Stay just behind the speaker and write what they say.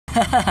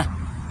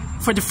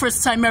For the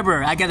first time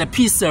ever, I got a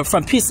pizza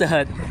from Pizza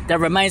Hut that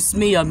reminds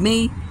me of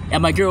me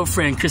and my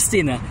girlfriend,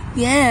 Christina.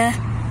 Yeah,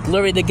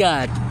 glory to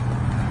God.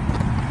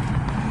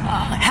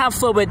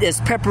 Half of it is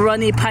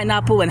pepperoni,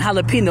 pineapple, and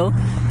jalapeno.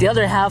 The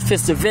other half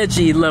is the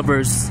veggie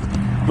lovers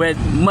with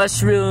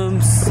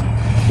mushrooms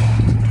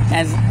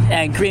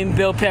and green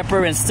bell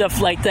pepper and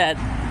stuff like that.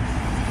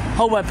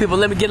 Hold on, people.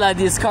 Let me get out of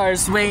these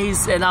cars'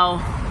 ways, and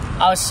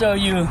I'll show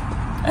you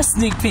a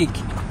sneak peek.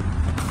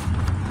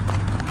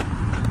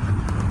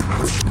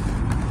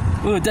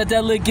 Ooh, does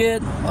that look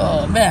good?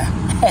 Oh man,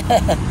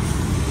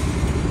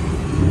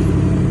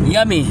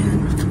 yummy.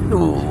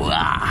 Ooh,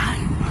 ah.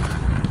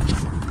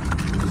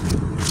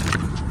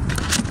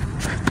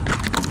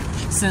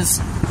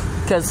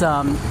 Because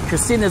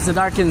Christina's in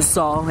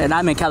Arkansas and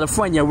I'm in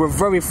California, we're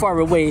very far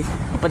away,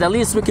 but at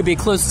least we could be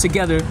close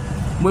together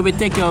when we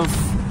think of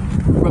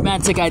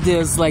romantic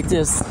ideas like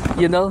this,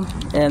 you know,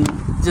 and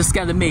just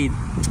got it made.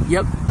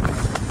 Yep,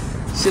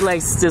 she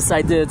likes this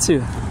idea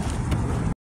too.